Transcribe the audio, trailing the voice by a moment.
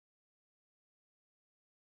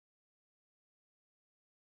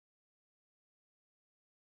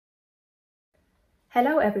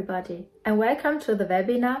Hello everybody and welcome to the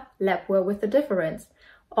webinar Labware with a Difference,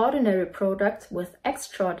 Ordinary Products with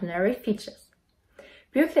Extraordinary Features.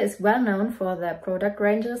 Bürkle is well known for their product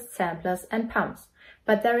ranges, samplers and pumps,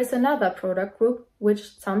 but there is another product group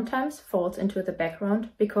which sometimes falls into the background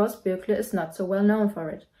because Bürkle is not so well known for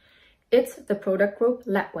it. It's the product group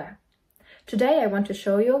Labware. Today I want to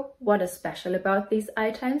show you what is special about these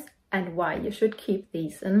items and why you should keep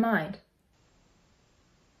these in mind.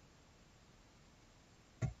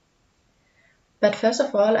 But first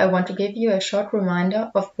of all, I want to give you a short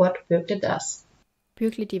reminder of what Bürkle does.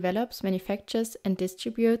 Bürkle develops, manufactures and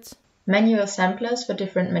distributes manual samplers for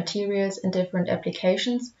different materials and different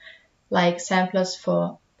applications, like samplers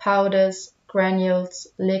for powders, granules,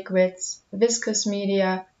 liquids, viscous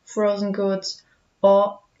media, frozen goods,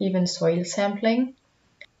 or even soil sampling,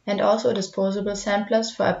 and also disposable samplers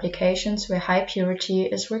for applications where high purity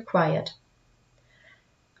is required.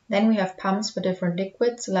 Then we have pumps for different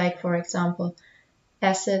liquids, like for example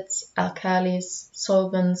acids, alkalis,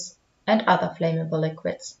 solvents, and other flammable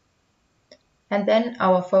liquids. And then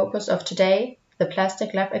our focus of today, the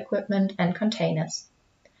plastic lab equipment and containers.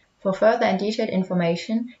 For further and detailed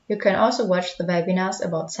information, you can also watch the webinars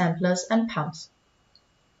about samplers and pumps.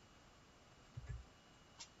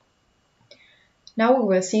 Now we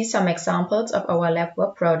will see some examples of our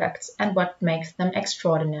Labware products and what makes them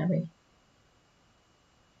extraordinary.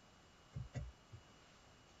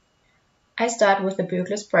 I start with the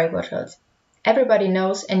Bürkle spray bottles. Everybody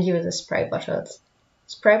knows and uses spray bottles.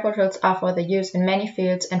 Spray bottles are for the use in many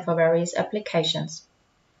fields and for various applications.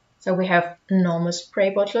 So we have normal spray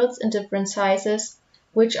bottles in different sizes,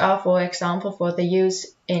 which are for example for the use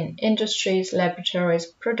in industries, laboratories,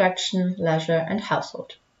 production, leisure and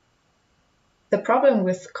household. The problem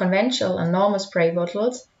with conventional and normal spray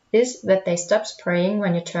bottles is that they stop spraying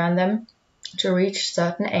when you turn them to reach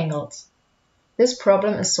certain angles. This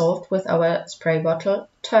problem is solved with our spray bottle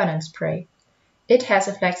Turn and Spray. It has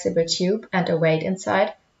a flexible tube and a weight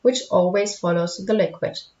inside, which always follows the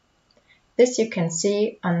liquid. This you can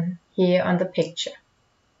see here on the picture.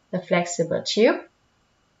 The flexible tube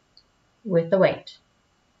with the weight.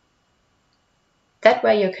 That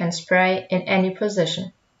way you can spray in any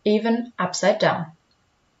position, even upside down.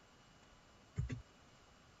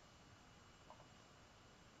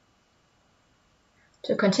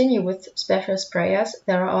 To continue with special sprayers,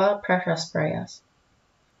 there are all pressure sprayers.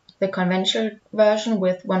 The conventional version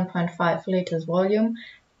with 1.5 liters volume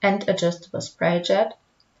and adjustable spray jet.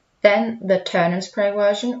 Then the Turn and Spray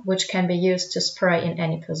version, which can be used to spray in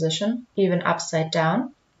any position, even upside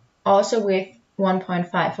down. Also with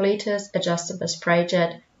 1.5 liters adjustable spray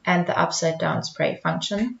jet and the upside down spray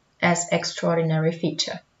function as extraordinary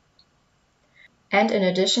feature. And in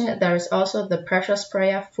addition, there is also the pressure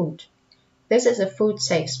sprayer Food. This is a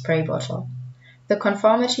food-safe spray bottle. The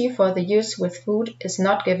conformity for the use with food is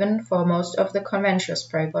not given for most of the conventional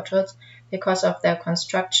spray bottles because of their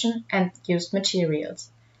construction and used materials.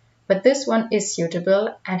 But this one is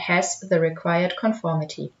suitable and has the required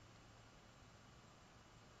conformity.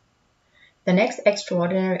 The next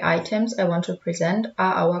extraordinary items I want to present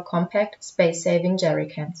are our compact, space-saving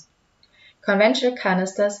jerrycans. Conventional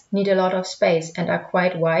canisters need a lot of space and are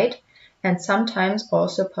quite wide and sometimes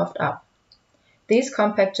also puffed up. These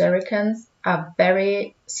compact jerrycans are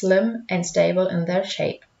very slim and stable in their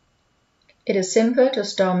shape. It is simple to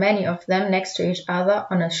store many of them next to each other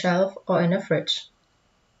on a shelf or in a fridge.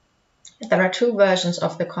 There are two versions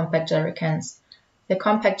of the compact jerrycans. The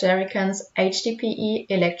compact jerrycans HDPE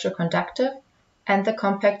electroconductive and the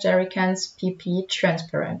compact jerrycans PP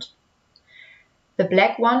transparent. The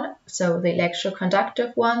black one, so the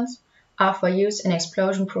electroconductive ones, are for use in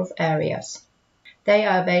explosion-proof areas. They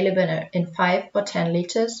are available in 5 or 10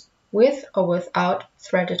 liters with or without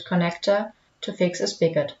threaded connector to fix a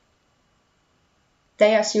spigot.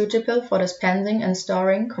 They are suitable for dispensing and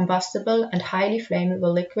storing combustible and highly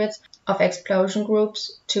flammable liquids of explosion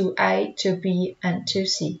groups 2A, 2B and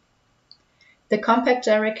 2C. The compact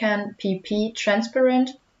jerrycan PP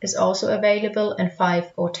transparent is also available in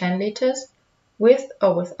 5 or 10 liters with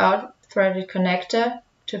or without threaded connector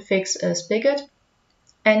to fix a spigot.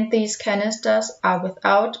 And these canisters are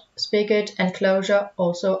without spigot and closure,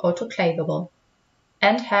 also autoclavable,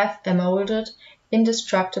 and have a molded,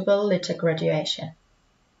 indestructible litter graduation.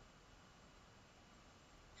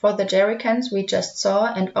 For the jerrycans we just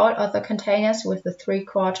saw and all other containers with the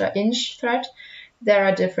 3/4 inch thread, there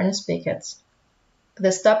are different spigots. The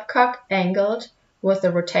stopcock angled with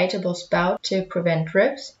a rotatable spout to prevent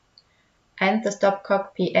rips, and the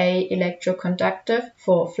stopcock PA electroconductive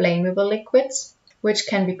for flammable liquids, which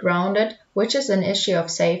can be grounded, which is an issue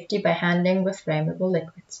of safety by handling with flammable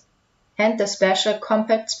liquids. and the special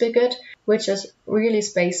compact spigot, which is really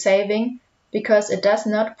space saving because it does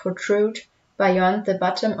not protrude beyond the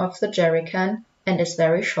bottom of the jerrycan and is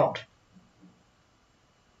very short.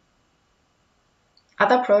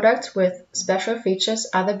 Other products with special features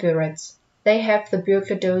are the burettes. They have the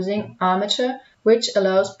Bürkle dosing armature, which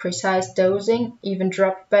allows precise dosing, even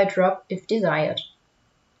drop by drop if desired.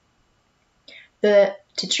 The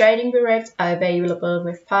Titrating burettes are available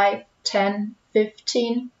with 5, 10,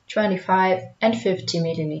 15, 25 and 50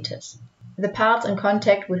 milliliters. The parts in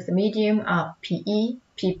contact with the medium are PE,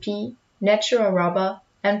 PP, natural rubber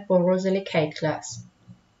and borosilicate glass.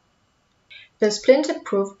 The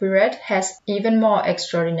splinter-proof burette has even more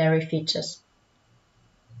extraordinary features.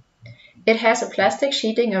 It has a plastic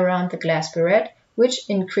sheeting around the glass burette, which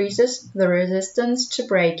increases the resistance to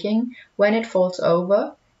breaking when it falls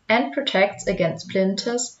over and protects against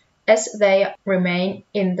splinters as they remain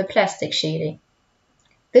in the plastic sheeting.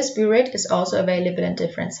 This burette is also available in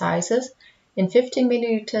different sizes, in 15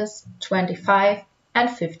 milliliters, 25 and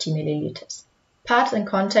 50 milliliters. Parts in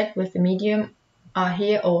contact with the medium are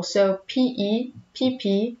here also PE,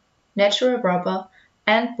 PP, natural rubber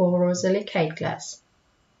and borosilicate glass.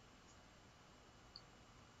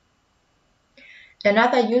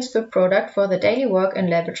 Another useful product for the daily work in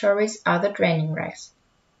laboratories are the draining racks.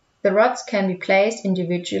 The rods can be placed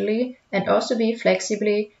individually and also be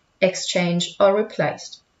flexibly exchanged or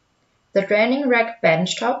replaced. The draining rack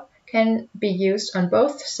benchtop can be used on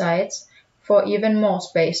both sides for even more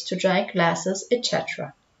space to drain glasses,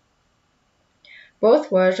 etc.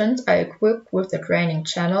 Both versions are equipped with a draining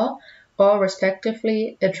channel or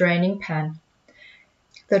respectively a draining pan.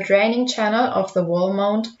 The draining channel of the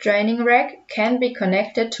wall-mount draining rack can be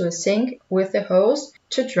connected to a sink with a hose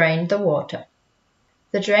to drain the water.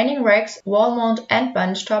 The draining racks, wall-mount and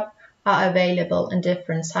benchtop are available in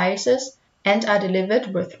different sizes and are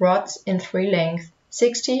delivered with rods in 3 lengths,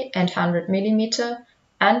 60 and 100 mm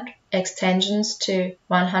and extensions to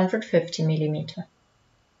 150 mm.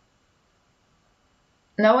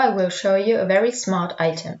 Now I will show you a very smart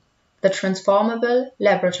item, the transformable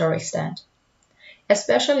laboratory stand.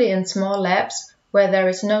 Especially in small labs where there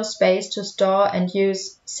is no space to store and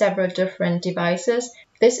use several different devices,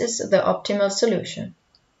 this is the optimal solution.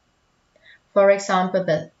 For example,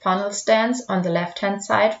 the funnel stands on the left-hand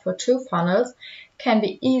side for 2 funnels can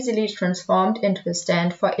be easily transformed into a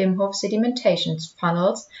stand for Imhof sedimentation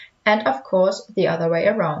funnels and of course the other way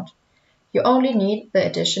around. You only need the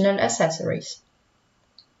additional accessories.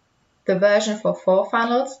 The version for 4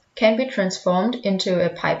 funnels can be transformed into a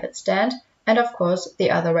pipette stand and of course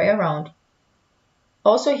the other way around.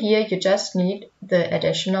 Also here you just need the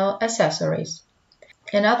additional accessories.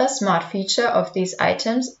 Another smart feature of these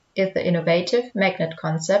items is the innovative magnet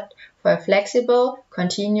concept for a flexible,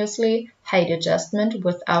 continuously height adjustment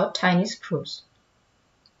without tiny screws.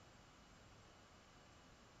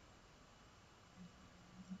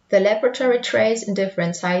 The laboratory trays in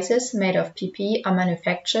different sizes made of PP are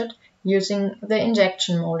manufactured using the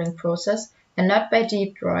injection molding process and not by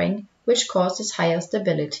deep drawing, which causes higher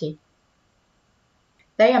stability.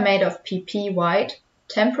 They are made of PP white,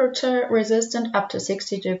 temperature resistant up to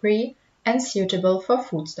 60 degrees and suitable for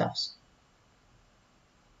foodstuffs.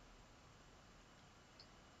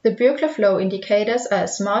 The Bürkle flow indicators are a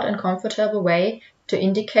smart and comfortable way to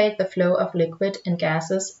indicate the flow of liquid and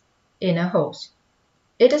gases in a hose.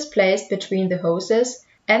 It is placed between the hoses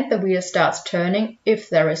and the wheel starts turning if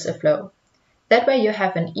there is a flow. That way you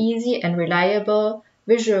have an easy and reliable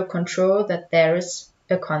visual control that there is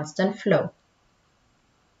a constant flow.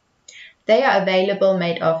 They are available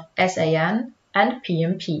made of SAN and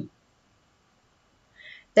PMP.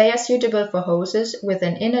 They are suitable for hoses with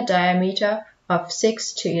an inner diameter of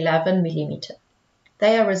 6 to 11 mm.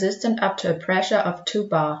 They are resistant up to a pressure of 2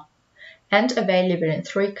 bar and available in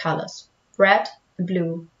 3 colors, red,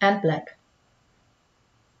 blue and black.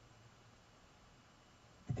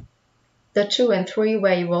 The 2- and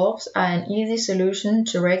 3-way valves are an easy solution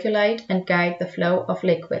to regulate and guide the flow of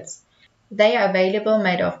liquids. They are available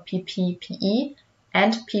made of PP-PE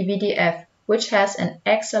and PVDF, which has an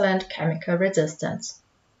excellent chemical resistance.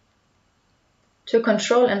 To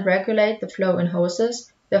control and regulate the flow in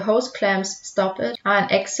hoses, the hose clamps stop-it are an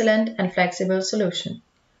excellent and flexible solution.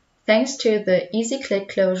 Thanks to the easy click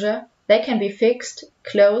closure, they can be fixed,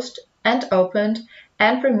 closed and opened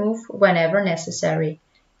and removed whenever necessary,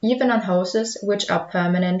 even on hoses which are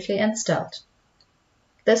permanently installed.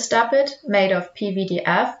 The stop-it made of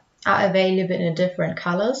PVDF are available in different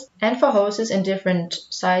colors and for hoses in different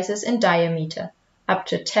sizes in diameter, up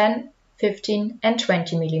to 10, 15 and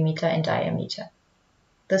 20 mm in diameter.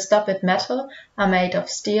 The stop-it metal are made of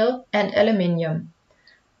steel and aluminium.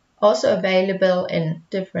 also available in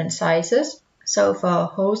different sizes, so for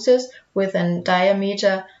hoses with a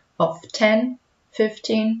diameter of 10,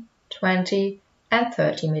 15, 20 and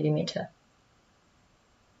 30 mm.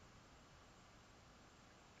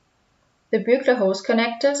 The Bürkle hose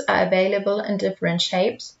connectors are available in different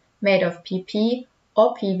shapes, made of PP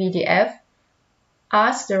or PVDF,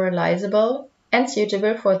 are sterilizable and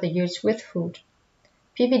suitable for the use with food.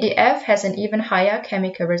 PVDF has an even higher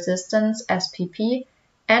chemical resistance as PP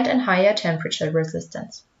and a higher temperature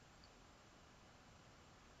resistance.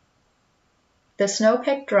 The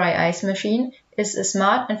Snowpack dry ice machine is a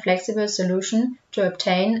smart and flexible solution to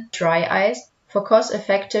obtain dry ice for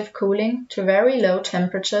cost-effective cooling to very low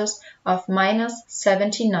temperatures of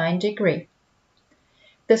 -79 degrees.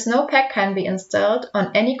 The Snowpack can be installed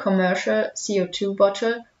on any commercial CO2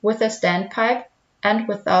 bottle with a standpipe and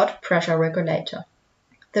without pressure regulator.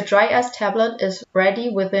 The dry ice tablet is ready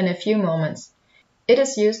within a few moments. It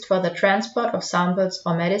is used for the transport of samples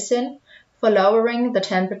or medicine, for lowering the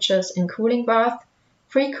temperatures in cooling bath,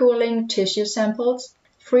 pre-cooling tissue samples,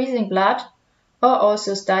 freezing blood, or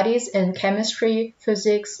also studies in chemistry,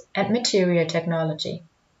 physics, and material technology.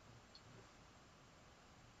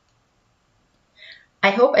 I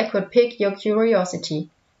hope I could pique your curiosity.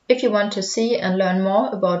 If you want to see and learn more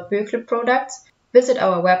about Bürkle products, visit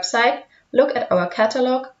our website, look at our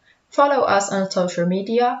catalog, follow us on social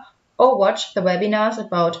media, or watch the webinars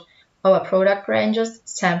about our product ranges,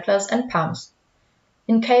 samplers, and pumps.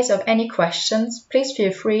 In case of any questions, please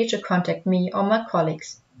feel free to contact me or my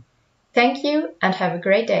colleagues. Thank you and have a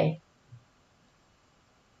great day.